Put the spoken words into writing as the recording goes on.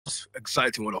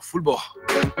exciting world of football.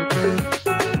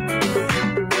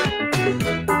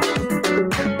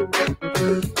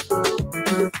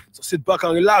 So sit back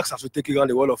and relax as we take you around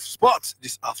the world of sports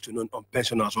this afternoon on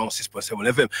Pensioners 106.7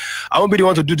 FM. I won't be the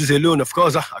one to do this alone, of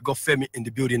course. I got Femi in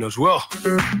the building as well.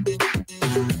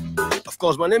 Of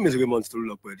course, my name is Raymond,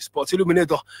 the sports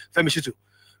illuminator. Femi Shitu,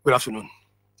 good afternoon.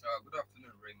 Good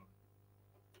afternoon, Raymond.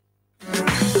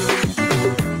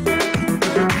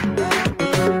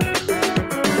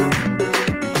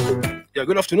 Yeah,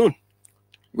 good afternoon.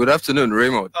 Good afternoon,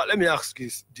 Raymond. Let me ask you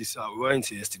this. We weren't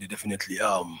here yesterday, definitely.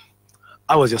 How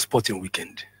was your sporting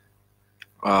weekend?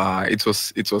 It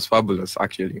was fabulous,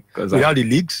 actually. Because we had the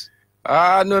leagues.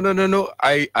 No.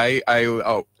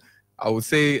 I would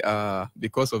say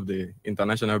because of the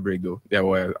international break, though, there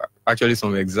were actually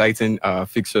some exciting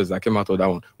fixtures that came out of that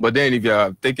one. But then, if you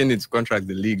are taking it to contract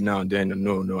the league now, then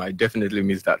no, I definitely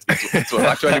missed that. It was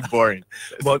actually boring.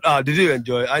 But did you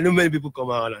enjoy? I know many people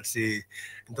come out and say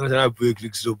international break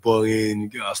looks so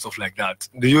boring, stuff like that.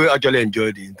 Do you actually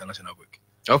enjoy the international break?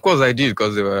 Of course, I did,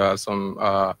 because there were some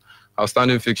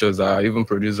outstanding fixtures that even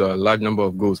produced a large number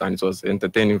of goals, and it was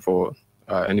entertaining for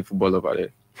any footballer over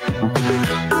there.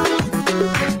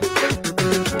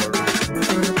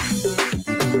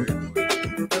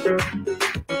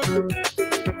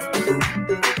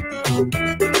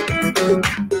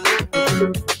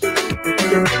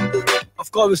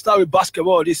 Of course, we start with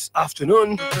basketball this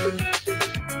afternoon,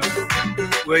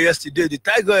 where yesterday the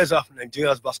Tigers of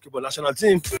Nigeria's basketball national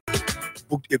team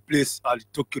booked a place at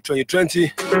Tokyo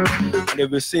 2020, and they've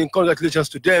been saying congratulations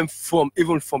to them from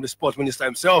the sports minister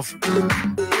himself.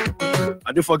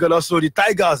 And don't forget also the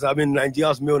Tigers,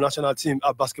 Nigeria's male national team,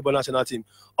 our basketball national team,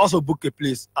 also booked a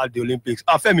place at the Olympics.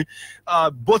 Femi,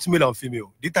 both male and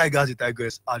female, the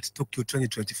Tigers at Tokyo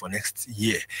 2020 for next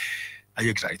year. Are you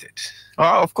excited?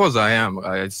 Of course I am.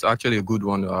 It's actually a good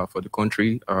one for the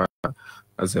country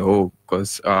as a whole,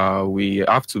 because we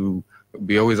have to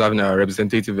be always having a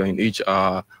representative in each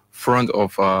front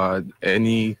of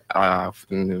any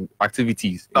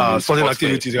activities. Sporting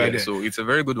activities, right there. So it's a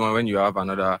very good one when you have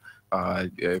another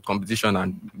competition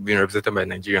and being represented by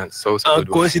Nigerians. So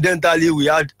coincidentally, we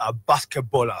had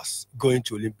basketballers going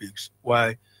to Olympics,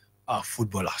 while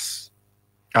footballers.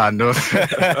 No.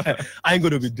 I ain't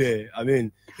going to be there.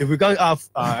 If we can't have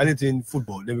anything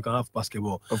football, then we can have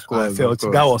basketball. Of course. I felt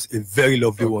that was a very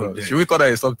lovely one. Should we call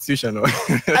that a substitution? Or?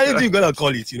 Anything you're going to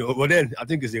call it, but then I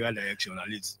think it's the right direction. At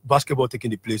least basketball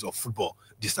taking the place of football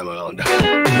this time around.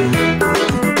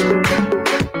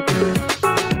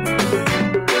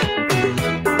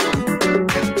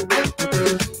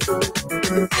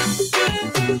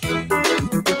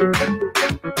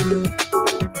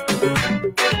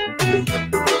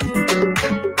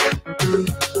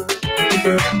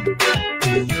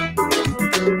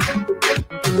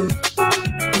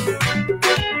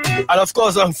 And of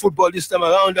course, on football this time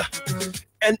around,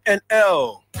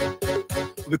 NNL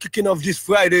will be kicking off this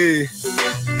Friday.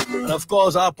 And of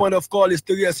course, our point of call is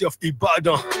the University of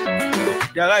Ibadan.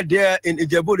 They're right there in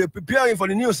Ijebu. They're preparing for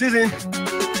the new season.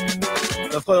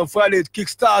 And of course, on Friday, it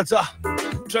kickstarts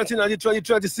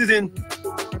 2019-2020 season.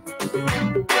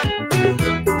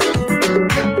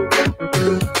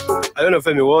 I don't know,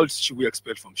 Femi, what should we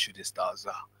expect from Shooting Stars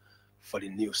for the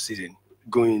new season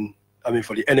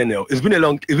for the NNL? It's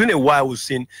been a while we've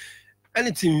seen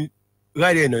anything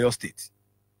right here in your state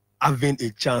having a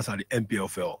chance at the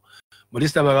MPFL. But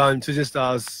this time around, Shooting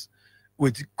Stars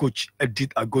with Coach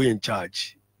Edith Agoye in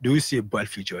charge, do we see a bright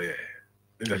future here?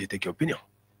 Maybe I should take your opinion.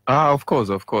 Of course.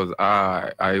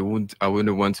 I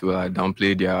wouldn't want to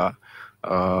downplay their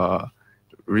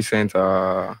recent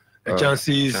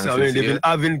chances. They've been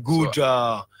having good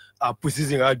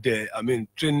preseason right there.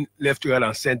 Train left, right,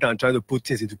 and center and trying to put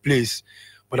things into place.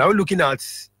 But are we looking at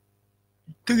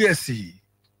 3SC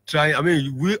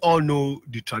trying? We all know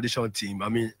the traditional team.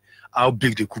 How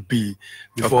big they could be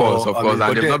before. Of course.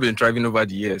 And they've not been thriving over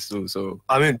the years. So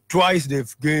twice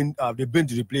they've been to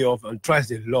the playoff and twice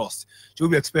they've lost. Should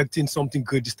we be expecting something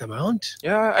good this time around?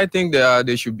 Yeah, I think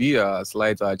there should be a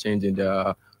slight change in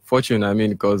their fortune.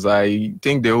 Because I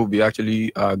think they will be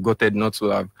actually gutted not to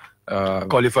have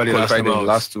qualified in the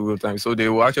last two times. So they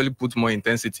will actually put more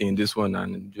intensity in this one,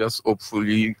 and just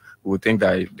hopefully we'll think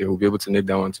that they will be able to make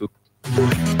that one too.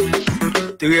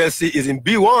 3SC is in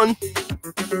B1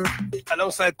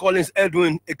 alongside Collins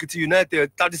Edwin, Ekiti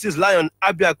United, 36 Lion,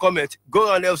 Abia Comet,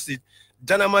 Goran FC,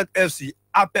 Dynamite FC,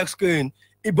 Apex Crane,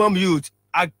 Ibom Youth,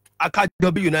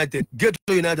 Akadobi United,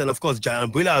 Gateway United, and of course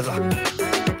Giant Brillas.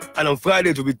 And on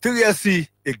Friday it will be 3SC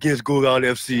against Goran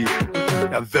FC,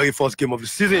 their very first game of the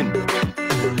season.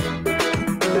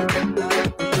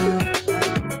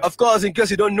 Of course, in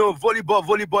case you don't know,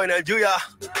 volleyball in Nigeria,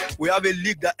 we have a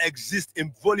league that exists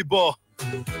in volleyball.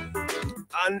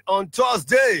 And on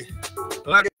Thursday,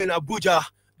 right in Abuja,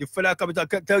 the Federal Capital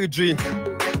Territory,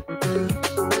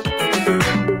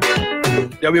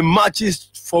 there will be matches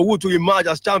for who to emerge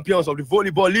as champions of the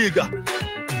volleyball league.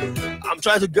 I'm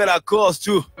trying to get across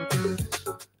to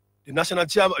the national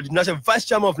vice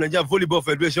chairman of Nigeria Volleyball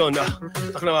Federation,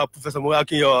 talking about Professor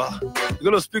Morakinyo. He's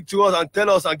going to speak to us and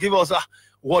tell us and give us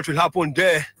what will happen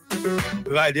there,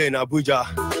 right there in Abuja.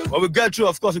 When we get through,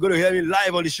 of course, we're going to hear him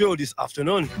live on the show this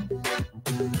afternoon.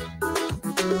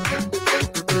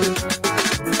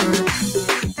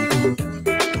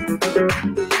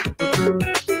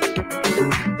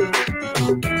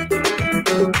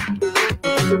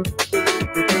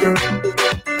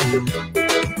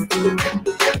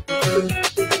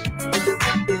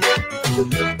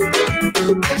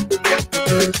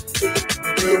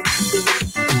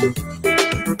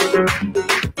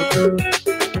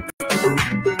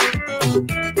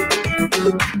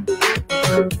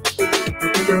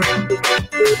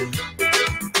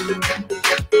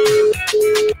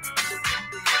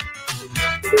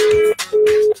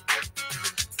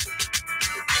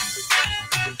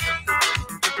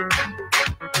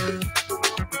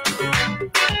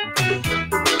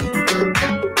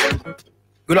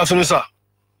 Good afternoon, sir.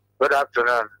 Good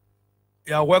afternoon.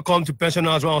 Yeah, welcome to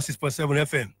Pensioners 106.7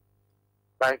 FM.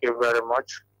 Thank you very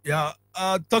much. Yeah,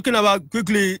 talking about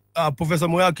quickly, Professor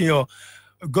Morakinyo,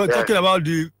 talking about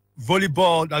the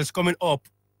volleyball that is coming up.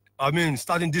 I mean,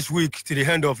 starting this week to the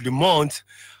end of the month.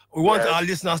 We want our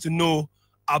listeners to know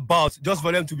about, just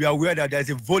for them to be aware that there's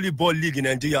a volleyball league in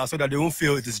Nigeria so that they won't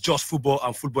feel it is just football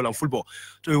and football and football.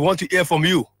 So we want to hear from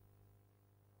you.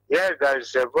 Yes,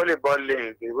 there's a volleyball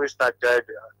league. We started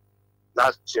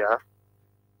last year,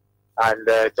 and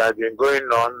it has been going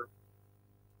on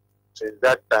since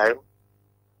that time.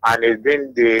 And it's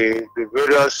been the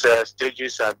various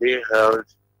stages are being held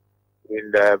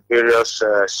in the various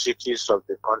cities of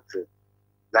the country.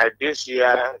 Like this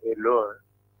year alone,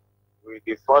 with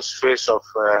the first phase of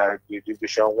the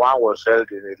Division 1 was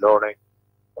held in Ilorin,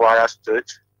 Kwara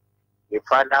State. The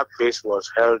final phase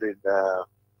was held in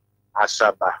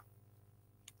Asaba.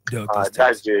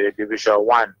 That's the Division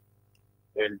 1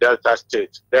 in Delta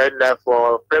State. Then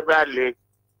for Premier League,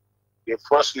 the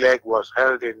first leg was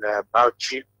held in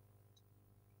Bauchi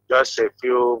just a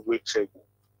few weeks ago.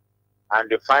 And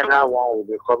the final one will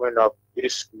be coming up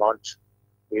this month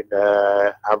in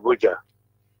Abuja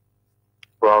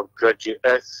from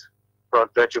 21st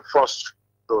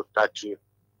to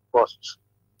 31st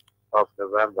of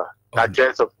November,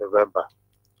 30th of November.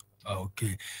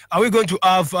 Okay. Are we going to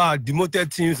have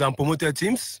demoted teams and promoted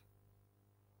teams?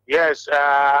 Yes.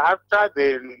 After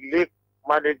the league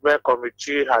management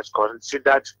committee has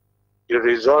considered the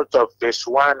result of phase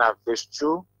 1 and phase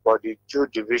 2 for the 2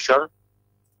 divisions,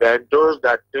 then those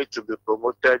that need to be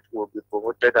promoted will be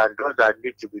promoted, and those that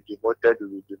need to be demoted will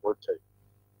be demoted.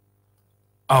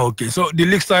 Okay, so the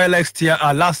league started last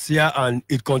year and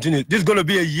it continues. This is going to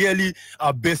be a yearly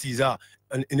basis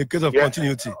in the case of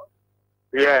continuity.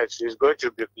 Yes, it's going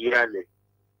to be yearly.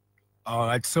 All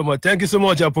right, so much. Thank you so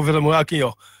much, Professor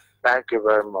Morakinyo. Thank you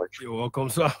very much. You're welcome,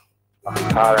 sir. All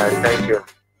right, thank you.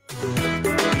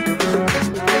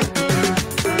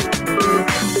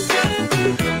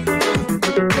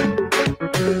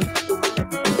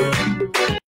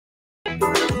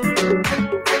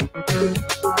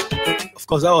 Of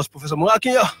course, that was Professor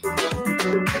Morakinyo,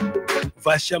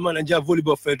 Vice Chairman of Nigeria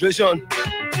Volleyball Federation.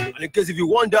 And in case if you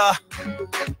wonder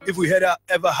if we had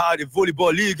ever had a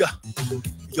volleyball league, you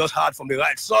just heard from the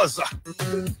right source.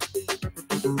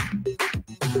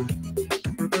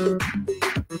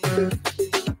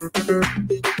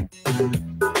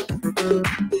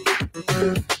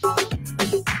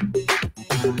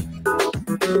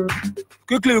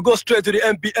 Quickly, we go straight to the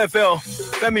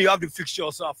MPFL. Let me have the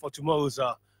fixtures for tomorrow's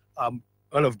round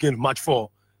of game, match 4.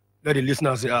 Let the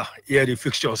listeners hear the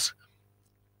fixtures.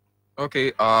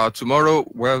 Okay, tomorrow,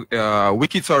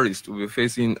 Wiki Tourist will be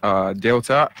facing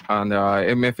Delta, and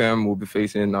MFM will be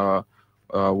facing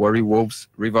Warri Wolves.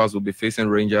 Rivers will be facing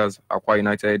Rangers. Aqua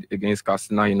United against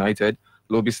Castina United.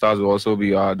 Lobby Stars will also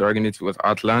be dragging it with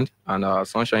Atlant, and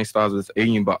Sunshine Stars with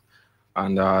Eyimba.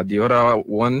 And the other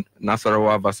one,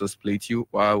 Nasarawa versus Plateau,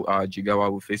 while Jigawa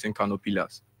will be facing Kano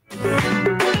Pillars.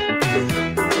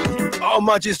 All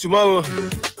matches tomorrow,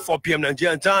 4 p.m.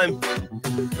 Nigerian time.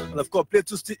 And of course,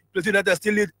 Plateau United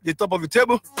still lead the top of the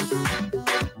table.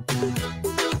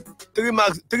 3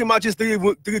 matches,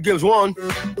 3 games won,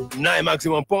 9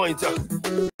 maximum points.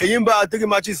 Eyimba 3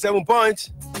 matches 7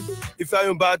 points.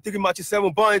 Ifeanyi 3 matches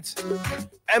 7 points.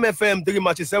 MFM 3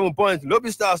 matches 7 points.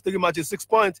 Lobby Stars 3 matches 6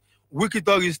 points. Wiki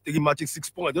Tourist 3 matches 6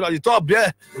 points. Those are the top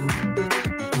there.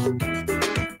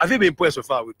 Have you been impressed so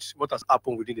far with what has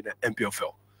happened within the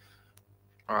MPFL?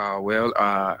 Well,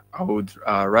 I would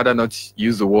rather not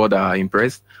use the word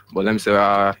impressed, but let me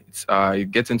say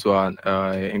it gets into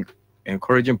an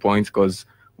encouraging point because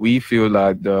we feel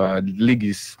like the league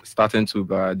is starting to,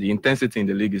 the intensity in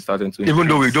the league is starting to increase. Even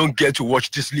though we don't get to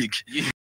watch this league.